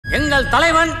உங்கள்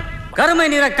தலைவன் கருமை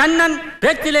நிற கண்ணன்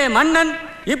பேச்சிலே மன்னன்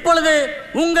இப்பொழுது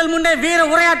உங்கள் முன்னே வீர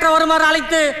உரையாற்ற வருமாறு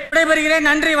அழைத்து விடைபெறுகிறேன்.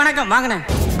 நன்றி, வணக்கம். வாங்கினேன்.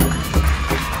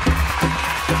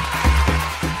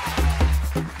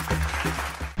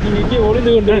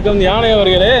 ஒளிந்து கொண்டிருக்கும் யானை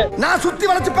அவர்களே, நான் சுத்தி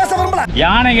வளைச்சு பேச விரும்பல.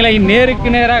 யானைகளை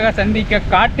நேருக்கு நேராக சந்திக்க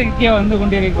காட்டுக்கே வந்து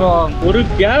கொண்டிருக்கிறோம். ஒரு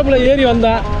கேப்ல ஏறி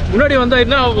வந்தா முன்னாடி வந்தா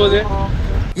என்ன ஆக போகுது?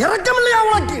 இறக்கம் இல்லையா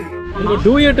உனக்கு? உங்க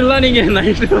டூயட் எல்லாம் நீங்க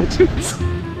நைட்டு வச்சு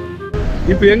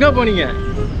இப்ப எங்க போனீங்க?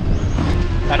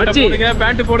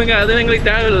 பேண்ட் போடுங்க, அது எங்களுக்கு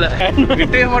தேவையில்லை.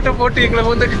 கிட்டைய மட்டும் போட்டு எங்களை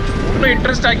வந்து இன்னும்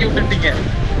இன்ட்ரெஸ்ட் ஆக்கி விட்டுட்டீங்க.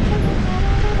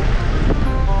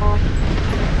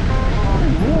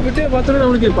 விட்டே பார்த்தோன்னா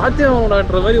நம்மளுக்கு பார்த்தே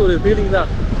ஆகணும்ன்ற மாதிரி ஒரு ஃபீலிங்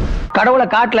தான். கடவுளை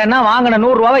காட்டலன்னா வாங்கின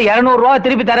 100 ரூபாவை 200 ரூபா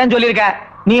திருப்பி தரேன்னு சொல்லியிருக்க.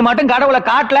 நீ மட்டும் கடவுளை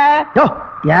காட்டல.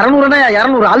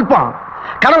 200 அல்பம்.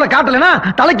 கடவுளை காட்டலன்னா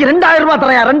தலைக்கு 2000 ரூபாய்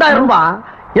தரையா. 2000 ரூபாய்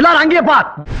எல்லாரும் அங்கேயே பார்.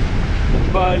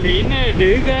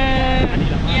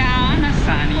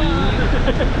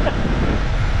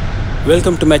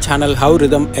 Welcome to my channel how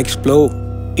rhythm explore.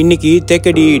 இன்னைக்கு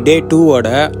தேக்கடி டே 2ஓட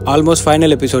ஆல்மோஸ்ட்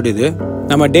ஃபைனல் எபிசோட் இது.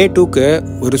 நம்ம டே 2க்கு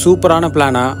ஒரு சூப்பரான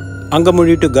பிளானாக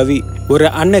அங்கமொழி டு கவி, ஒரு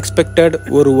அன்எக்ஸ்பெக்டட்,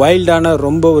 ஒரு வைல்டான,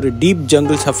 ரொம்ப ஒரு டீப்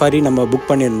ஜங்கிள் சஃபாரி நம்ம புக்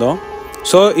பண்ணியிருந்தோம்.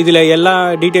 ஸோ இதில் எல்லா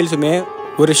டீட்டெயில்ஸுமே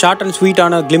ஒரு ஷார்ட் அண்ட்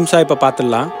ஸ்வீட்டான கிளிம்ஸாக இப்போ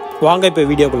பார்த்துடலாம். வாங்க இப்போ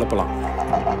வீடியோக்குள்ளே போகலாம்.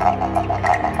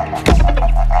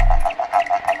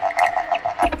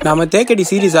 நம்ம தேக்கடி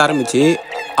சீரீஸ் ஆரம்பித்து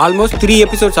ஆல்மோஸ்ட் 3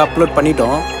 எபிசோட்ஸ் அப்லோட்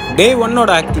பண்ணிட்டோம். டே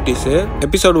 1ஓட ஆக்டிவிட்டீஸு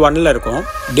எபிசோட் 1ல் இருக்கும்.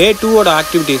 டே 2ஓட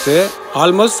ஆக்டிவிட்டீஸு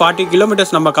ஆல்மோஸ்ட் 40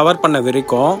 கிலோமீட்டர்ஸ் நம்ம கவர் பண்ண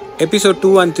வரைக்கும் எபிசோட்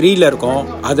 2 and 3ல் இருக்கும்.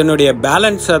 அதனுடைய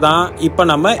பேலன்ஸை தான் இப்போ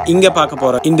நம்ம இங்கே பார்க்க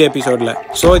போகிறோம் இந்த எபிசோடில்.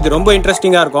 ஸோ இது ரொம்ப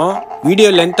இன்ட்ரெஸ்டிங்காக இருக்கும். வீடியோ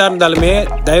லென்த்தாக இருந்தாலுமே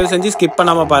தயவு செஞ்சு ஸ்கிப்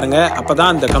பண்ணாமல் பாருங்கள். அப்போ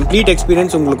தான் அந்த கம்ப்ளீட்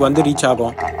எக்ஸ்பீரியன்ஸ் உங்களுக்கு வந்து ரீச்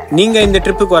ஆகும். நீங்கள் இந்த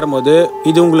ட்ரிப்புக்கு வரும்போது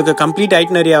இது உங்களுக்கு கம்ப்ளீட்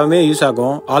ஐட்டினரியாகவே யூஸ்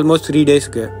ஆகும். ஆல்மோஸ்ட் 3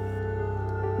 டேஸ்க்கு.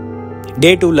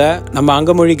 டே 2ல் நம்ம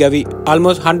அங்கமொழி கவி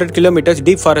almost 100 kilometres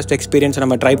deep forest experience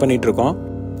நம்ம ட்ரை பண்ணிட்டு இருக்கோம்.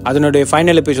 அதனுடைய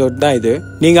ஃபைனல் எபிசோட் தான் இது.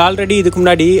 நீங்கள் ஆல்ரெடி இதுக்கு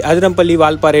முன்னாடி அதிரம்பள்ளி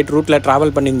வால்பாறை ரூட்டில்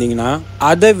ட்ராவல் பண்ணியிருந்தீங்கன்னா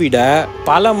அதை விட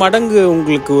பல மடங்கு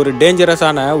உங்களுக்கு ஒரு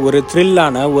டேஞ்சரஸான, ஒரு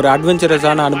த்ரில்லான, ஒரு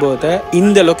அட்வென்ச்சரஸான அனுபவத்தை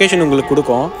இந்த லொக்கேஷன் உங்களுக்கு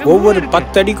கொடுக்கும். ஒவ்வொரு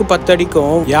 10 அடிக்கும் 10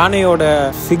 அடிக்கும் யானையோட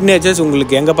சிக்னேச்சர்ஸ்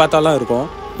உங்களுக்கு எங்கே பார்த்தாலும் இருக்கும்.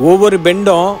 ஒவ்வொரு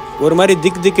பெண்டும் ஒரு மாதிரி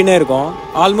திக்குன்னே இருக்கும்.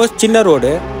 ஆல்மோஸ்ட் சின்ன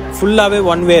ரோடு, ஃபுல்லாகவே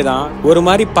ஒன் வே தான். ஒரு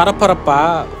மாதிரி பரபரப்பா,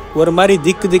 ஒரு மாதிரி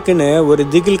திக்குன்னு, ஒரு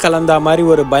திகில் கலந்தா மாதிரி,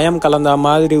 ஒரு பயம் கலந்தா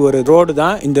மாதிரி ஒரு ரோடு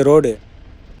தான் இந்த ரோடு.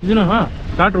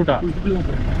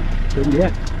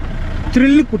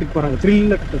 த்ரில்லு கூட்டிட்டு போறாங்க.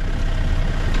 த்ரில்ல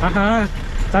ஆஹா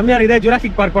சமையார் இதே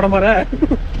ஜுராசிக் பார்க் படம் பாரு.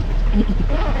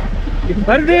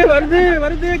 வருது வருது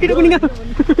வருது கிட்ட போனீங்க.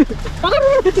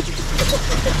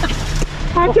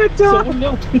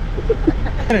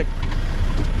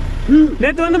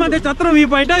 நேற்று வந்து மற்ற சத்திரம் வியூ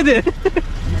பாயிண்டா இது?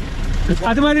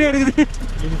 அது மாதிரியே இருக்குது.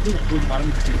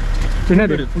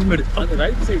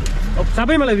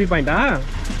 சபரிமலை வியூ பாயிண்டா?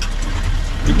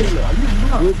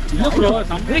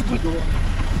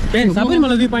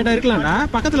 சபரிமலை வியூ பாயிண்டா இருக்கலாம்டா,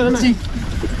 பக்கத்துல தானே.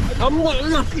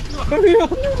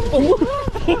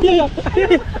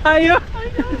 ஐயோ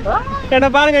என்ன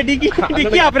பாருங்க,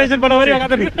 டிக்கி ஆபரேஷன் பண்ண மாதிரி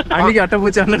அன்னைக்கு அட்டை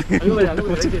பூச்சி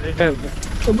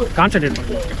கான்சென்ட்ரேட்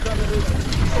பண்ணுங்க.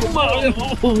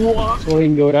 ஸோ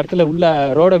இங்கே ஒரு இடத்துல உள்ள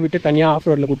ரோடை விட்டு தனியாக ஆஃப்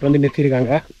ரோடில் கூப்பிட்டு வந்து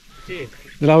நிறுத்தியிருக்காங்க.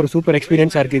 இதெல்லாம் ஒரு சூப்பர்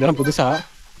எக்ஸ்பீரியன்ஸாக இருக்குது. இதெல்லாம் புதுசாக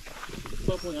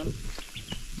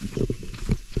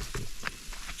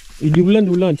இது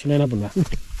உள்ளேருந்து உள்ளே வந்துச்சுன்னா என்ன பண்ணுவேன்?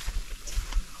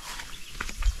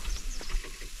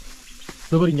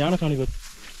 ஞான சாணி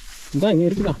இதான் இங்கே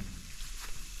இருக்குதா?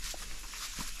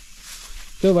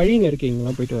 ஸோ வழி இங்கே இருக்கு,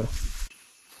 இங்கெல்லாம் போயிட்டு வரோம்.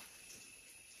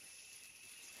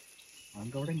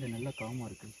 அங்கே விட இங்கே நல்லா காமாக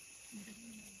இருக்குது.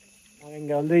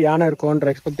 இங்கே வந்து யானை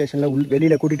இருக்கும்ன்ற எக்ஸ்பெக்டேஷனில்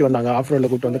வெளியில் கூட்டிகிட்டு வந்தாங்க, ஆஃப் ரோடில்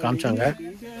கூப்பிட்டு வந்து காமிச்சாங்க.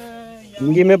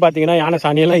 இங்கேயுமே பார்த்தீங்கன்னா யானை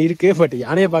சாணியெல்லாம் இருக்குது, பட்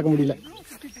யானையை பார்க்க முடியல.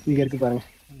 இங்கே இருக்குது பாருங்கள்,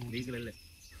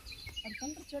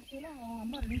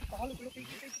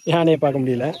 யானையை பார்க்க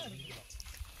முடியல.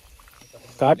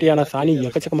 காட்டு யானை சாணி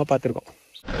எக்கச்சக்கமாக பார்த்துருக்கோம்.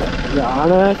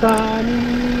 யானை சாணி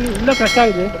இன்னும்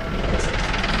ஃப்ரெஷ்ஷாகுது.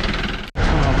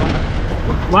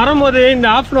 வரும்போது இந்த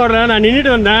ஆஃப் ரோடில் நான்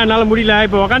நின்றுட்டு வந்தேன், என்னால் முடியல,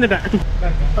 இப்போ உக்காந்துட்டேன்.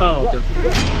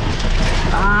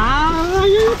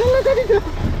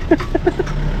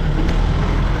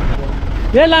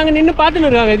 ஏன் அங்கே நின்று பார்த்துன்னு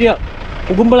இருக்காங்க எதையோ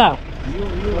கும்பலா?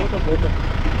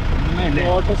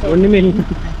 ஒன்றுமே இல்லை.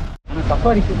 ஆனால்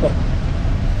சஃபாரி சூப்பர்,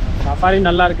 சஃபாரி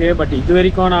நல்லா இருக்கு. பட் இது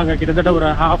வரைக்கும் நாங்கள் கிட்டத்தட்ட ஒரு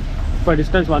ஹாஃப்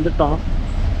டிஸ்டன்ஸ் வந்துட்டோம்,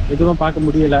 எதுவும் பார்க்க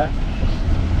முடியல.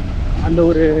 அந்த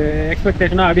ஒரு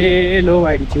எக்ஸ்பெக்டேஷனும் அப்படியே லோ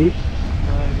ஆகிடுச்சு.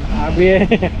 அப்படியே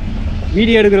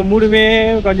வீடியோ எடுக்கிற மூடுமே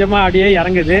கொஞ்சமாக அப்படியே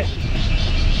இறங்குது.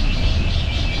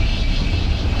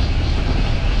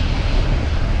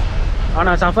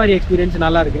 ஆனால் சஃபாரி எக்ஸ்பீரியன்ஸ்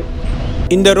நல்லா இருக்கு.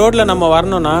 இந்த ரோட்ல நம்ம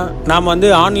வரணும்னா நாம வந்து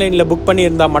ஆன்லைன்ல புக்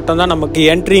பண்ணியிருந்தா மட்டும்தான் நமக்கு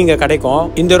என்ட்ரி இங்க கிடைக்கும்.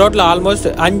 இந்த ரோட்ல ஆல்மோஸ்ட்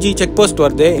 5 செக் போஸ்ட்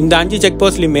வருது. இந்த 5 செக்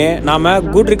போஸ்ட்லயுமே நாம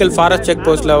குட்ரிக்கல் ஃபாரஸ்ட் செக்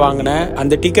போஸ்ட்ல வாங்கின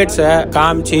அந்த டிக்கெட்ஸை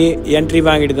காமிச்சு என்ட்ரி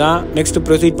வாங்கிட்டு தான் நெக்ஸ்ட்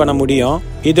ப்ரொசீட் பண்ண முடியும்.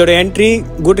 இதோட என்ட்ரி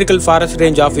குட்ரிக்கல் ஃபாரஸ்ட்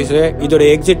ரேஞ்ச் ஆஃபீஸ், இதோட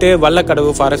exit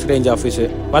Vallakkadavu forest range office.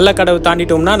 Vallakkadavu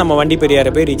தாண்டிட்டோம்னா நம்ம வண்டி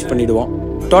பெரியாரை போய் ரீச் பண்ணிடுவோம்.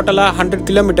 டோட்டலா 100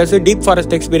 கிலோமீட்டர்ஸ் டீப்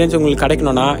ஃபாரஸ்ட் எக்ஸ்பீரியன்ஸ் உங்களுக்கு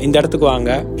கிடைக்கணும்னா இந்த இடத்துக்கு வாங்க.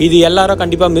 இது எல்லாரும்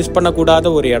கண்டிப்பா மிஸ்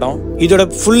பண்ணக்கூடாத ஒரு இடம். இதோட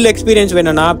ஃபுல் எக்ஸ்பீரியன்ஸ்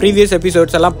வேணும்னா ப்ரீவியஸ்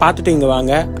எபிசோட்ஸ் எல்லாம் பார்த்துட்டு இங்க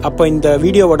வாங்க. அப்போ இந்த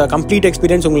வீடியோவோட கம்ப்ளீட்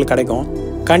எக்ஸ்பீரியன்ஸ் உங்களுக்கு கிடைக்கும்.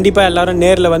 கண்டிப்பா எல்லாரும்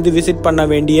நேர்ல வந்து விசிட் பண்ண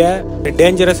வேண்டிய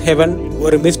டேஞ்சரஸ் ஹெவன்,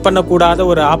 ஒரு மிஸ் பண்ணக்கூடாத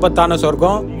ஒரு ஆபத்தான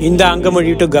சொர்க்கம் இந்த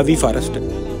அங்கமொழி டு கவி ஃபாரஸ்ட்.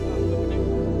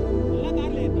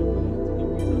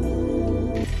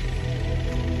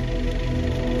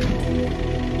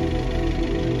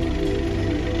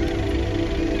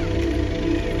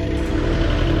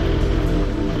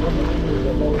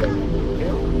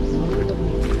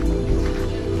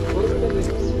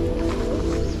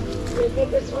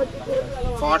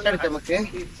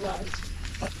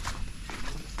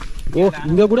 ஓ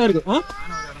இங்க கூட இருக்கு.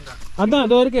 அதான்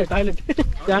அதோ இருக்கு டாய்லெட்.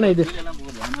 யானை இது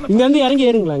இங்க இருந்து இறங்கி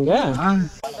ஏறுங்களா? இங்க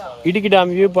இடுக்கி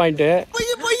டேம் வியூ பாயிண்ட்.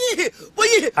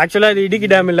 ஆக்சுவலா இது இடுக்கி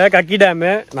டேம் இல்ல, கக்கி டேம்.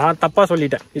 நான் தப்பா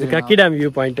சொல்லிட்டேன். இது கக்கி டேம்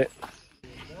வியூ பாயிண்ட்.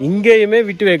 இங்கேயுமே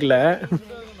விட்டு வைக்கல.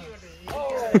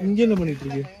 இங்க என்ன பண்ணிட்டு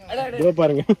இருக்கு இதோ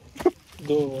பாருங்க.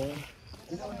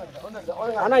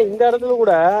 ஆனா இந்த இடத்துல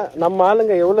கூட நம்ம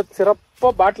ஆளுங்க எவ்வளவு சிறப்பா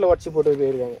பாட்டில வச்சு போட்டு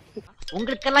போயிருக்காங்க.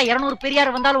 உங்களுக்கெல்லாம் 200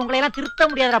 பெரியார் வந்தாலும் உங்களை எல்லாம் திருத்த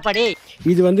முடியாதுடா பாடி.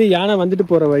 இது வந்து யானை வந்துட்டு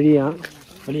போற வழியா?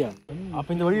 அப்ப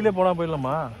இந்த வழியிலே போனா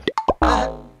போயிடலாமா?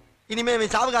 இனிமே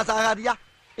சாவகாசம் ஆகாதியா.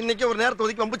 இன்னைக்கு ஒரு நேரத்தை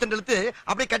ஒதுக்கி வம்பு சண்டை இழுத்து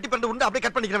அப்படியே கட்டி பண்ணி உண்டு அப்படியே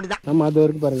கட் பண்ணிக்கிற வேண்டியதான். ஆமா அது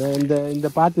வரைக்கும் பாருங்க. இந்த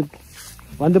பாத்து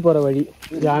வந்து போற வழி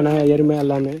யானை எருமை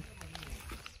எல்லாமே.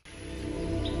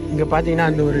 இங்க பாத்தீங்கன்னா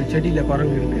அந்த ஒரு செடியில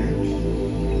குரங்கு இருக்கு.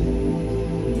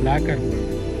 பிளாக்கா இருக்கு.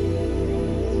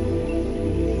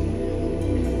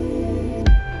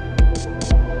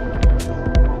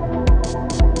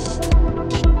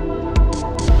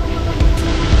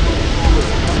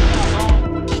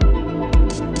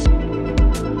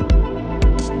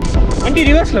 வண்டி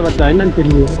ரிவர்ஸ்ல பார்த்தா என்னன்னு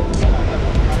தெரியும்.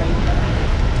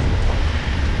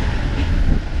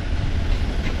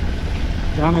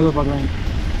 யானை ஏதோ பார்க்கலாம்.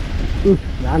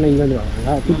 யானை இங்க வந்து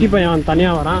வராங்க. குட்டி பையன் தனியா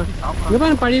வரான். இங்க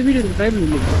பாருங்க பழைய வீடு இருக்கு. ட்ரைபிள்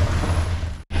வீடு.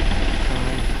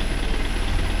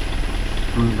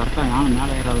 யானை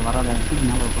மேலே ஏறாது வராத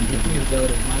மேலே உட்காந்து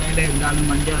மலையில இருந்தாலும்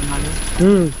மண்டியா இருந்தாலும்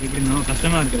இப்படி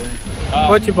கஷ்டமா இருக்குது.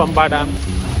 கோச்சி பம்பா டேம்.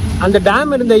 அந்த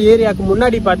டேம் இருந்த ஏரியாவுக்கு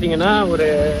முன்னாடி பாத்தீங்கன்னா ஒரு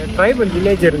ட்ரைபல்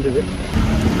வில்லேஜ் இருந்தது.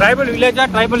 ட்ரைபல் வில்லேஜா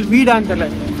ட்ரைபல் வீடான்னு தெரியல.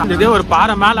 இதே ஒரு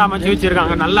பாறை மேல அமைச்சு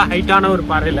வச்சிருக்காங்க. நல்ல ஹைட்டான ஒரு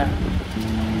பாறையில.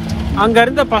 அங்க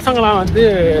இருந்த பசங்களாம் வந்து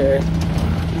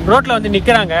ரோட்ல வந்து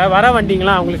நிக்கிறாங்க. வர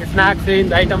வண்டிங்களாம் அவங்களுக்கு ஸ்நாக்ஸ்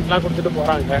இந்த ஐட்டம்ஸ் எல்லாம் கொடுத்துட்டு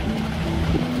போறாங்க.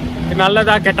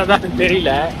 நல்லதா கெட்டதா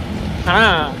தெரியல. ஆனா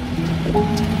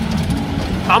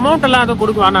அமௌண்ட் எல்லாம் எதுவும்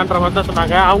கொடுக்க வேணான்ற மாதிரி தான்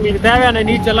சொன்னாங்க. அவங்களுக்கு தேவையான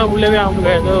நீட்ஸ் எல்லாம் உள்ளவே அவங்க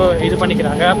ஏதோ இது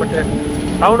பண்ணிக்கிறாங்க. பட்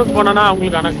டவுனுக்கு போனோன்னா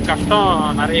அவங்களுக்கான கஷ்டம்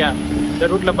நிறைய. இந்த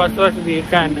ரூட்ல பஸ் வசதி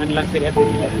இருக்கா என்னன்னு சரியா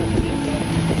தெரியல.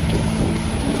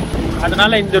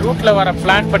 அதனால இந்த ரூட்ல வர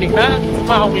பிளான் பண்ணிங்கன்னா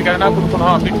சும்மா அவங்களுக்கு எதனா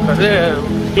கொடுக்கணும் அப்படின்றது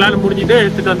பிளான் முடிஞ்சுட்டு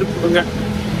எடுத்துட்டு வந்து கொடுங்க.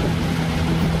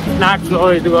 ஸ்நாக்ஸோ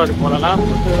இதுவோ அது போலலாம்.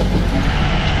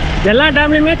 எல்லா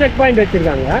டேம்லயுமே செக் பாயிண்ட்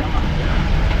வச்சிருக்காங்க.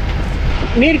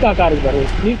 நீர் காக்கா இருக்கு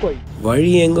பாருங்க, நீர் கோயில். வழி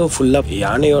எங்கே ஃபுல்லாக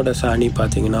யானையோட சாணி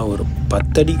பார்த்தீங்கன்னா ஒரு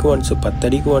 10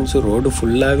 அடிக்கு ஒன்ஸ் ரோடு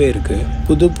ஃபுல்லாகவே இருக்குது.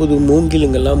 புது புது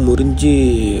மூங்கிலுங்கெல்லாம் முறிஞ்சு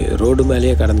ரோடு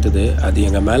மேலேயே கடந்தது. அது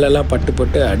எங்கள் மேலெல்லாம்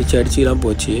பட்டு அடிச்சுலாம்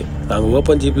போச்சு. நாங்கள்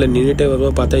ஓப்பன் ஜீப்பில் நின்றுட்டே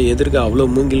வருவோம். பார்த்தா எதிர்க்க அவ்வளோ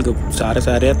மூங்கிலுக்கு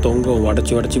சாரையாக தொங்கும்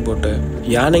உடச்சி போட்டு.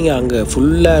 யானைங்க அங்கே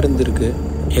ஃபுல்லாக இருந்திருக்கு,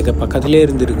 எங்கள் பக்கத்துலேயே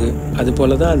இருந்திருக்கு. அது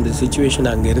போல தான் அந்த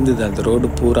சிச்சுவேஷன் அங்கே இருந்தது, அந்த ரோடு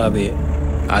பூராவே.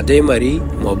 அதே மாதிரி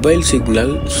மொபைல்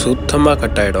சிக்னல் சுத்தமாக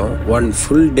கட் ஆகிடும். 1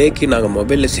 ஃபுல் டேக்கு நாங்கள்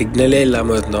மொபைலில் சிக்னலே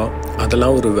இல்லாமல் இருந்தோம்.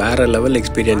 அதெல்லாம் ஒரு வேறு லெவல்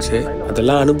எக்ஸ்பீரியன்ஸு.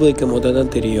 அதெல்லாம் அனுபவிக்கும் போது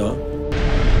தான் தெரியும்.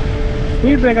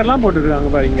 ஸ்பீட் பிரேக்கர்லாம்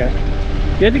போட்டுருக்காங்க பாருங்க.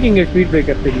 எதுக்கு இங்கே ஸ்பீட்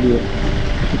பிரேக்கர் தெரியலையே?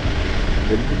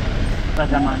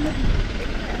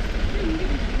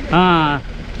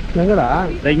 எங்கடா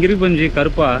இங்க இருக்கு கொஞ்சம்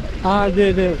கருப்பா.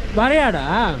 இது வரையாடா?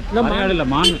 வரையாடு இல்ல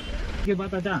மான். இங்க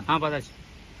பார்த்தாச்சா? பார்த்தாச்சு.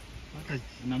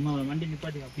 நம்ம வண்டி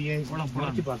நிப்பாட்டி அப்படியே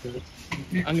முறைச்சு பார்த்தது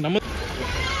அங்க நம்ம.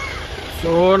 ஸோ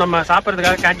நம்ம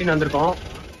சாப்பிட்றதுக்காக கேன்டீன் வந்திருக்கோம்.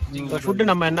 ஃபுட்டு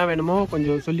நம்ம என்ன வேணுமோ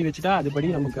கொஞ்சம் சொல்லி வச்சுட்டா அதுபடி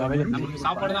நமக்கு அவைலபிள். நமக்கு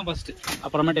சாப்பாடு தான் ஃபர்ஸ்ட்,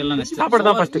 அப்புறமேட்டு எல்லாம் நெக்ஸ்ட். சாப்பாடு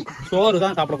தான் ஃபர்ஸ்ட். சோறு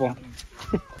தான் சாப்பிட போவோம்.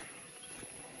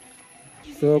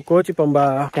 ஸோ கோச்சி பம்பா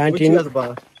கேன்டீன்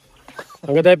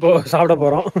அங்கதான் இப்போ சாப்பிட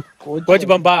போறோம். கோச்சி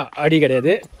பம்பா அடி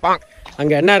கிடையாது.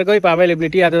 அங்க என்ன இருக்கோ இப்போ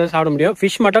அவைலபிலிட்டி அதை தான் சாப்பிட முடியும்.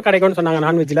 ஃபிஷ் மட்டும் கிடைக்கும்னு சொன்னாங்க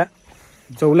நான்வெஜ்ல.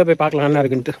 ஸோ உள்ளே போய் பார்க்கலாம் என்ன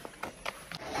இருக்குன்ட்டு.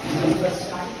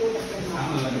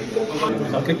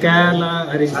 கேரளா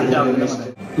ரைஸ்.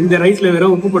 இந்த ரைஸில்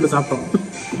வெறும் உப்பு போட்டு சாப்பிட்டோம்.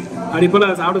 அப்படி போல்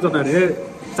சாப்பிட சொன்னார்.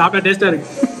 சாப்பிட்டா டேஸ்ட்டாக இருக்கு.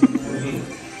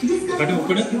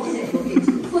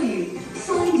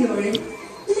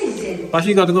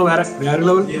 பசிக்கிறதுக்கும் வேற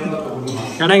லெவல்.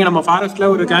 ஏன்னா இங்கே நம்ம ஃபாரஸ்ட்ல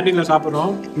ஒரு கேண்டீன்ல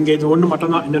சாப்பிட்றோம். இங்கே இது ஒன்று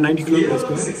மட்டும் தான் இந்த 90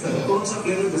 கிலோமீட்டர்ஸ்க்கு.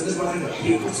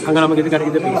 அங்கே நமக்கு இது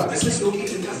கிடைக்குது.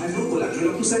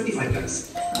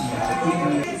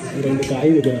 2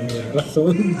 காய் வைக்கிறாங்க.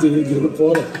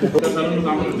 போகிறோம்.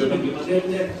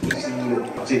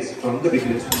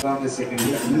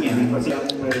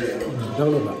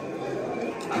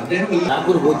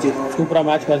 சூப்பராக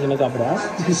மேட்ச் காசுன்னு சாப்பிட்றோம்.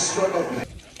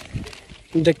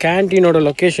 இந்த கேண்டீனோட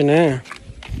லொக்கேஷனு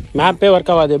மேப்பே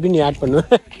ஒர்க் ஆகாது. எப்படி நீ ஆட் பண்ணுவ?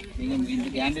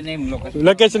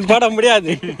 லொக்கேஷன் போட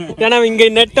முடியாது. ஏன்னா இங்கே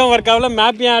நெட்டும் ஒர்க் ஆகல,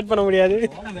 மேப்பையும் ஆட் பண்ண முடியாது.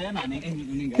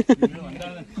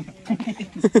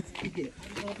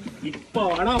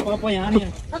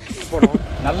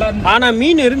 ஆனா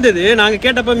மீன் இருந்தது. நாங்க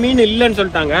கேட்டப்ப மீன் இல்லைன்னு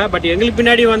சொல்லிட்டாங்க. பட் எங்களுக்கு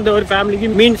பின்னாடி வந்த ஒரு ஃபேமிலிக்கு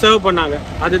மீன் சர்வ் பண்ணாங்க.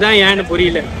 அதுதான் ஏன்னு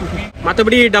புரியல.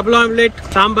 மற்றபடி டபுள் ஆம்லேட்,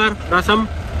 சாம்பார், ரசம்,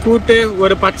 கூட்டு,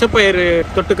 ஒரு பச்சை பயிறு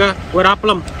தொட்டுக்க, ஒரு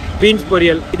அப்பளம், பீன்ஸ்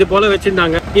பொரியல் இது போல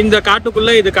வச்சிருந்தாங்க. இந்த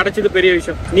காட்டுக்குள்ள இது கிடைச்சது பெரிய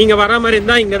விஷயம். நீங்க வர மாதிரி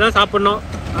இருந்தா இங்கதான் சாப்பிடணும்.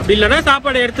 அப்படி இல்லைன்னா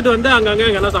சாப்பாடு எடுத்துட்டு வந்து அங்கங்க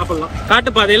எங்கன்னா சாப்பிடலாம். காட்டு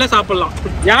பாதையில சாப்பிடலாம்.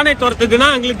 யானை துரத்துக்குன்னா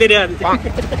எங்களுக்கு தெரியாது.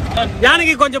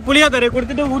 யானைக்கு கொஞ்சம் புளியோதரை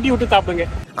கொடுத்துட்டு ஊட்டி விட்டு சாப்பிடுங்க.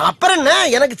 அப்புறம் என்ன,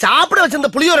 எனக்கு சாப்பிட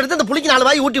வச்சிருந்த புளியோரை எடுத்து அந்த புளிக்கு 4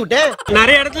 வாய் ஊட்டி விட்டேன்.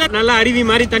 நிறைய இடத்துல நல்ல அருவி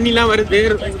மாதிரி தண்ணி எல்லாம் வருது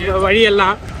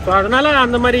வழியெல்லாம். அதனால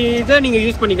அந்த மாதிரி இதை நீங்க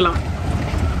யூஸ் பண்ணிக்கலாம்.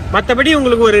 மற்றபடி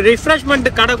உங்களுக்கு ஒரு ரிஃப்ரெஷ்மெண்ட்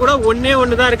கடை கூட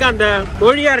ஒன்று தான் இருக்கு. அந்த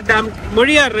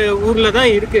மொழியார் ஊர்ல தான்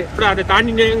இருக்கு. அதை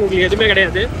தாண்டி உங்களுக்கு எதுவுமே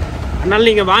கிடையாது. அதனால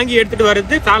நீங்க வாங்கி எடுத்துட்டு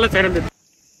வர்றது சாலை சிறந்தது.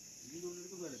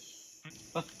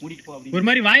 ஒரு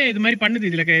மாதிரி வாயை இது மாதிரி பண்ணுது.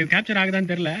 இதுல கேப்சர்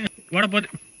ஆகுதான்னு தெரியல. ஓட போது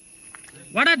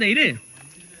ஓடாத இரு.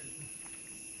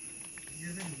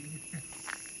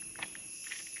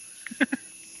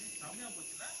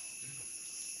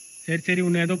 சரி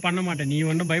உன்னை எதுவும் பண்ண மாட்டேன். நீ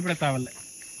ஒன்றும் பயப்பட தேவையில்ல.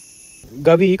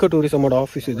 கவி ஈகோ டூரிசமோட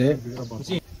ஆஃபீஸ் இது.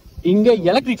 இங்க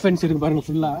எலக்ட்ரிக் ஃபென்ஸ் இருக்கு பாருங்க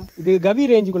ஃபுல்லா. இது கவி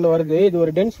ரேஞ்சுக்குள்ள வருது. இது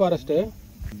ஒரு டென்ஸ் ஃபாரஸ்ட்.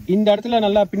 இந்த இடத்துல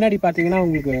நல்லா பின்னாடி பாத்தீங்கன்னா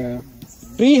உங்களுக்கு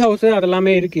ட்ரீ ஹவுஸ்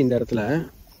அதெல்லாமே இருக்கு. இந்த இடத்துல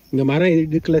இங்க மரம்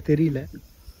இருக்குல்ல, தெரியல.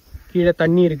 கீழே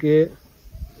தண்ணி இருக்கு.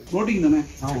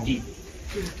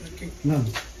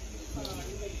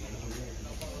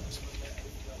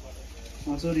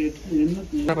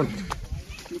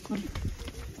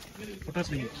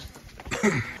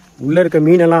 உள்ள இருக்க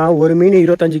மீனெல்லாம் ஒரு மீன்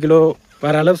 25 கிலோ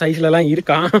வர அளவு சைஸ்ல எல்லாம்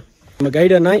இருக்கான். நம்ம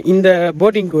கைடுனா இந்த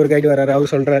போட்டிங்க்கு ஒரு கைடு வர்றாரு.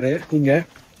 அவர் சொல்றாரு இங்க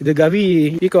இது கவி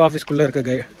ஈகோ ஆஃபீஸ்க்குள்ள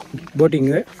இருக்க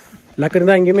போட்டிங்கு. லக்கு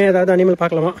இருந்தா இங்கேயுமே ஏதாவது அனிமல்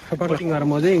பார்க்கலாமா? போட்டிங்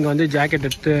வரும்போது இங்க வந்து ஜாக்கெட்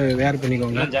எடுத்து வேர்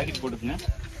பண்ணிக்கோங்க.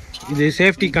 இது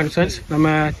சேஃப்டி கன்சர்ன்ஸ். நம்ம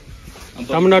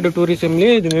தமிழ்நாடு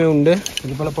டூரிசம்லேயே இதுவே உண்டு.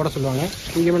 இது போல போட சொல்லுவாங்க.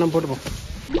 இங்கேயுமே நம்ம போட்டுப்போம்.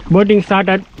 Boating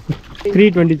start at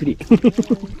 3:23.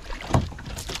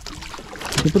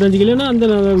 35 கிலோனா அந்த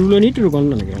இவ்வளோ நீட்டு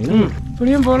இருக்கும்னு நினைக்கிறேன்.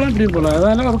 இப்படியும் போகலாம், இப்படியும் போகலாம்.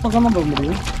 அதனால ஒரு பக்கம் தான் போக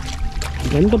முடியும்.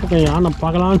 எந்த பக்கம் யானை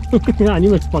பார்க்கலான்னு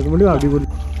அனிமல்ஸ் பார்க்க முடியும். அப்படி ஒரு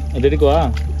அது இருக்குவா,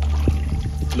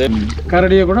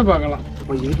 கரடியை கூட பார்க்கலாம்.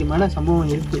 முக்கியமான சம்பவம்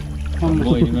இருக்கு.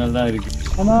 இனிமேல் தான் இருக்கு.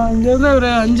 ஆனால் இங்கேருந்து ஒரு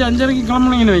 5-5:30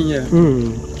 கிளம்புனீங்கன்னு வைங்க.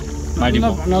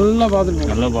 நல்லா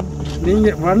பார்த்துருக்கோம். நல்லா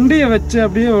நீங்கள் வண்டியை வச்சு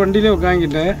அப்படியே வண்டியிலே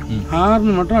உட்காந்துட்டு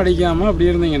ஹார்ன் மட்டும் அடிக்காமல்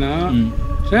அப்படி இருந்தீங்கன்னா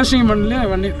ரேசிங் பண்ணலையே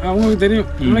வண்டி அவங்களுக்கு தெரியும்.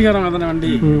 பிள்ளைக்காரங்க தானே வண்டி,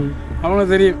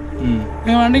 அவங்களுக்கு தெரியும்.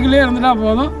 நீங்கள் வண்டிக்குள்ளேயே இருந்துட்டா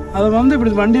போதும். அதை வந்து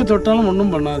இப்படி வண்டியை தொட்டாலும்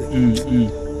ஒன்றும் பண்ணாது.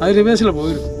 அது ரிவேர்ஸில்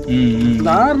போயிடும். இந்த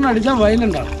ஹார்ன் அடித்தா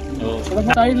வைலண்டா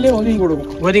சைட்லேயே ஒதுங்கி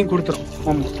கொடுத்துரும்.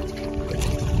 ஆமாம்.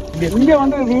 இங்கே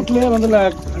வந்து வீட்லேயே வந்து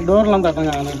டோர்லாம்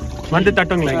தட்டுங்க. வந்து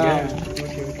தட்டுங்களா? இங்கே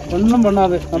ஒன்றும்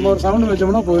பண்ணாது. நம்ம ஒரு சவுண்ட்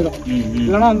வச்சோம்னா போயிடும்.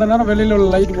 இல்லைன்னா அந்த நேரம் வெளியில் உள்ள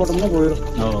லைட் போட்டோம்னா போயிடும்.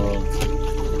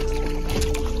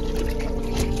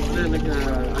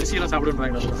 அரிசியெல்லாம்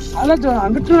சாப்பிடுறாங்க. அதெல்லாம்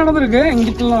அங்கிட்டு நடந்திருக்கு.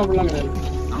 இங்கிட்டுலாம் அப்படிலாம் கிடையாது.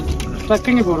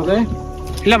 ட்ரக்கிங்க போகிறது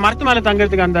இல்லை, மரத்து மேலே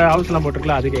தங்குறதுக்கு அந்த ஹவுஸ்லாம்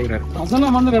போட்டுருக்கலாம். அது கேட்குறாரு.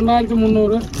 அதெல்லாம் வந்து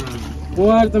 2300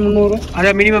 3300. அதே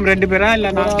மினிமம் 2 பேரா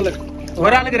இல்லை 4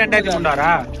 ஒரு ஆளுக்கு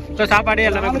 2300? ஸோ சாப்பாடு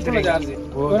எல்லாமே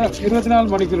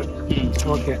 24 மணிக்கு.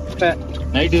 ஓகே.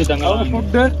 நைட்டு தங்கலாம்.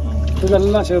 ஃபுட்டு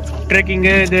இதெல்லாம் சேர்த்து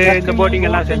ட்ரெக்கிங்கு இது இந்த போட்டிங்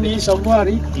எல்லாம் சேர்த்து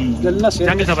சவாரி இதெல்லாம்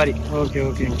சேர்த்து சவாரி. Okay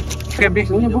okay. எப்படி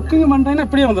நீங்கள் புக்கிங் பண்ணுறீங்கன்னா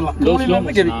இப்படியே வந்துடலாம்.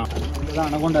 இதெல்லாம்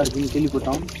அனகொண்டா இருக்குன்னு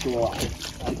கேள்விப்பட்டோம். ஸோ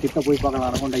அது கிட்ட போய் பார்க்கலாம்.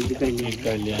 அனகொண்டா இருக்கா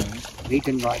இல்லையா? Wait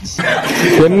and watch.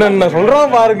 என்னென்ன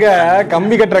சொல்றோம் பாருங்க.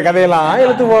 கம்பி கட்டுற கதையெல்லாம்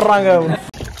எடுத்து போடுறாங்க.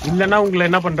 இல்லைன்னா உங்களை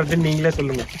என்ன பண்றதுன்னு நீங்களே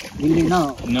சொல்லுங்க. இல்லைன்னா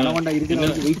அனகொண்டா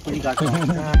இருக்கிற வெயிட் பண்ணி காட்டுறோம்.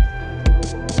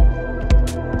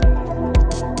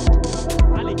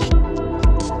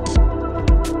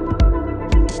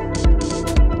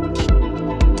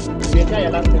 இந்த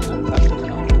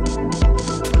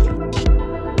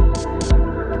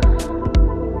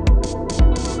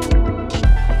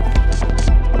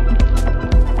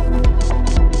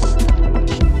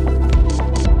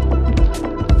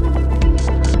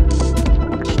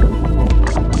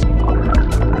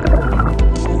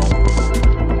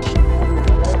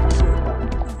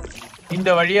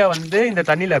வழியா வந்து இந்த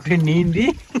தண்ணியில அப்படியே நீந்தி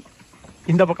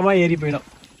இந்த பக்கமா ஏறி போயிடும்.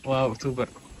 Wow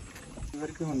super.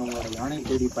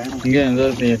 இங்க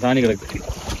சாணி கிடக்கு.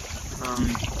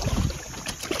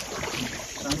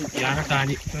 யானை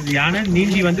தாண்டி யானை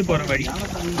நீந்தி வந்து போற வழி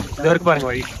இது வரைக்கும் பாருங்க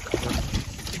வழி.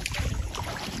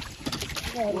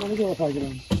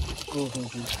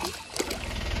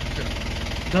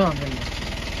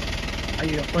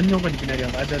 ஐயோ கொஞ்சம் கொஞ்சம் பின்னாடி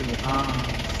அது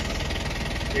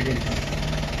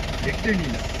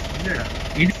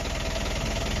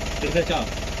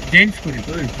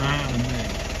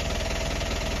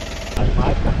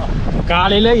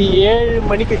காலையில 7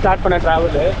 மணிக்கு ஸ்டார்ட் பண்ண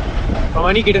டிராவலு இப்போ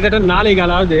மணி கிட்டத்தட்ட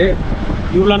 4:15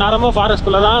 இவ்வளோ நேரமாக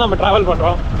ஃபாரஸ்ட்குள்ளே தான் நம்ம ட்ராவல்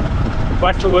பண்ணுறோம்.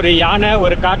 பட் ஒரு யானை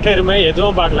ஒரு காட்டெருமை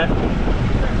எதுவும் பார்க்கல.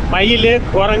 மயில்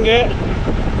குரங்கு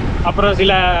அப்புறம்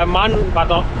சில மான்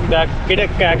பார்த்தோம். இந்த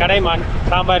கடை மான்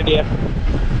சாம்பார் டியர்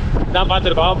தான்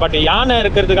பார்த்துருக்கோம். பட் யானை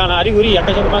இருக்கிறதுக்கான அறிகுறி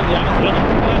எக்கச்சக்கமாக யானை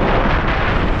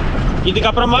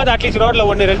இதுக்கப்புறமா அட்லீஸ்ட் ரோட்டில்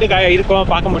 1-2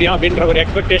 இருக்கும் பார்க்க முடியும் அப்படின்ற ஒரு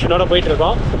எக்ஸ்பெக்டேஷனோட போயிட்டு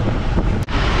இருக்கோம்.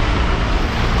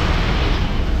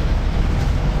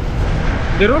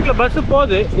 இந்த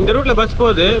ரூட்ல பஸ்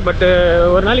போகுது. பட்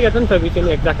ஒரு நாளைக்கு எத்தனை சர்வீஸ்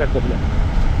எக்ஸாக்டா தெரியல.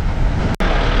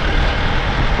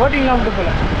 போட்டிங்லாம் விட்டு போல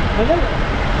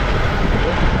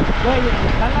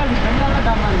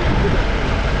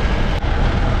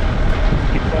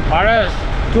இப்போ மழை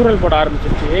தூரல் போட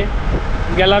ஆரம்பிச்சிருச்சு.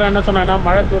 இங்கே எல்லாரும் என்ன சொன்னாங்கன்னா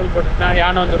மழை தூரல் போட்டுச்சுன்னா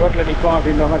யானை வந்து ரோட்டில் நிற்கும்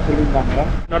அப்படின்ற மாதிரி சொல்லியிருந்தாங்க.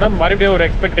 என்னோட மறுபடியும் ஒரு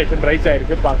எக்ஸ்பெக்டேஷன் ரைஸ்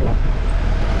ஆயிருக்கு. பார்க்கலாம்.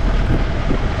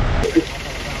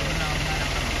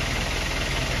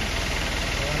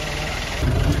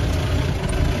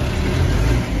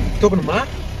 தூக்கணுமா?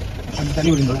 தண்ணி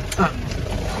விடுங்களா?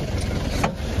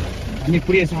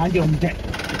 புரிய சாஞ்சி வந்துட்டேன்.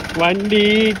 வண்டி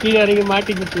கீழே இறங்கி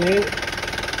மாட்டிக்கிட்டு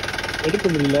எடுக்க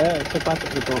முடியல.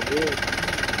 பார்த்துட்டு இருக்கோம்.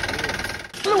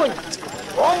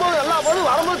 போகும்போது நல்லா போகுது,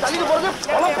 வரும்போது தள்ளிட்டு போறது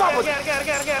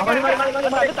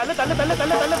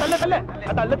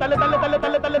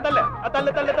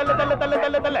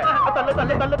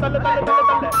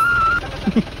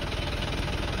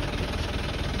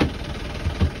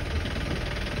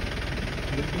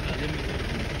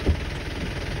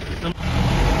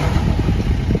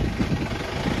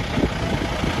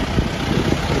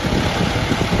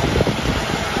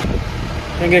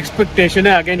எங்க எக்ஸ்பெக்டேஷன்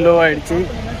அகைன் லோ ஆயிடுச்சு.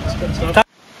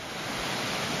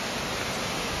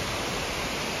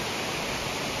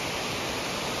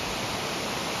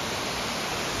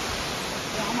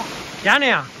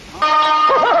 யானையா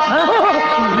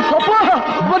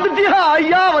வந்துட்டியா?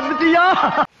 ஐயா வந்துட்டியா?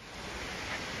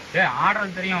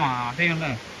 ஆடுறது தெரியும் அசையும்ல.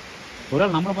 ஒரு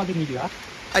ஆள் நம்மளை பார்த்து நிற்கிறா.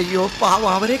 ஐயோ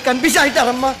பாவம், அவரே கன்ஃபியூஸ்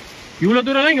ஆயிட்டாரம்மா. இவ்வளவு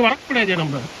தூரம் இங்க வரக்கூடாது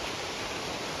நம்ம.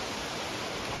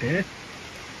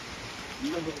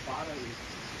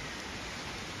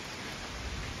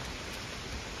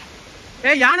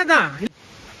 யானை தான்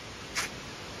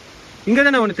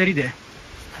இங்கதானே ஒண்ணு தெரியுது.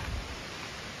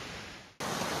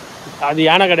 அது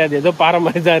யானை கிடையாது, ஏதோ பாறை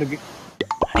மாதிரி தான் இருக்கு.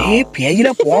 பேயில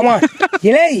போமா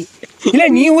இல்ல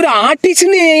நீ ஒரு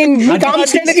ஆர்டிஸ்ட்னு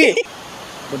காமிச்சிட்டு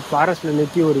ஃபாரஸ்ட்ல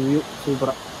நிறுத்தி ஒரு வியூ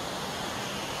சூப்பரா.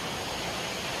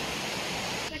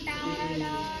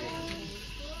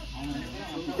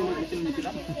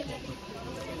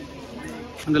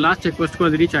 அந்த லாஸ்ட் செக் போஸ்ட்க்கு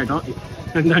அது ரீச் ஆகிட்டோம்.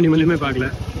 எந்த அனிமலுமே பார்க்கல.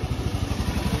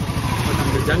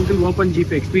 அந்த ஜங்கிள் ஓப்பன்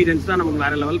ஜீப் எக்ஸ்பீரியன்ஸ் தான் நமக்கு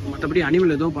வேற லெவல். மற்றபடி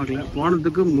அனிமல் எதுவும் பார்க்கல.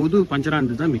 போனதுக்கு முது பஞ்சரா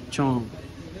இருந்தது தான் மிச்சம்.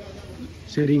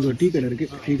 சரி, இங்கே டீ கடை இருக்கு,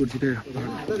 டீ குடிச்சிட்டு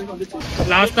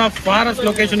லாஸ்ட் ஆஃப் ஃபாரஸ்ட்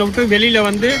லொகேஷனை விட்டு வெளியில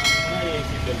வந்து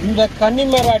இந்த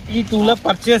கன்னிமரா டீ தூளை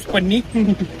பர்ச்சேஸ் பண்ணி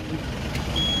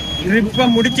ட்ரிப்பை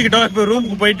முடிச்சுக்கிட்டோம். இப்போ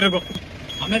ரூமுக்கு போயிட்டு இருக்கோம்.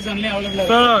 அமேசான்லேயே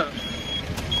அவைலபிள்.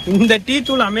 இந்த டீ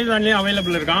தூள் அமேசான்லேயும்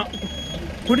அவைலபிள் இருக்கான்.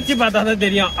 குடிச்சு பார்த்தா தான்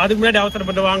தெரியும். அதுக்கு முன்னாடி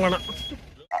அவசரப்பட்டு வாங்கணும்.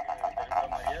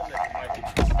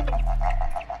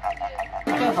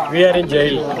 We are in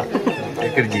jail.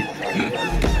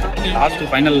 Last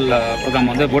final program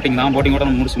வந்து போட்டிங் தான். போட்டிங்கோட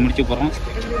நம்ம முடிச்சு போகிறோம்.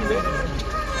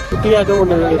 குட்டியாக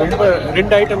ஒன்று ரொம்ப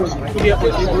 2 ஐட்டம் குட்டியாக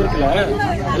போச்சு ஊருக்குல.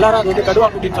 எல்லாரும் அது வந்து கடுவா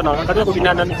குட்டின்னு சொன்னாங்க. கடுவா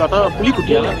குட்டினா என்னன்னு பார்த்தா புலி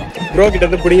குட்டியா ப்ரோ கிட்ட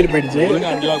இருந்து பிடிக்கிட்டு போயிடுச்சு.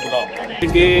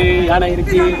 இருக்கு யானை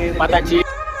இருக்கு பார்த்தாச்சு.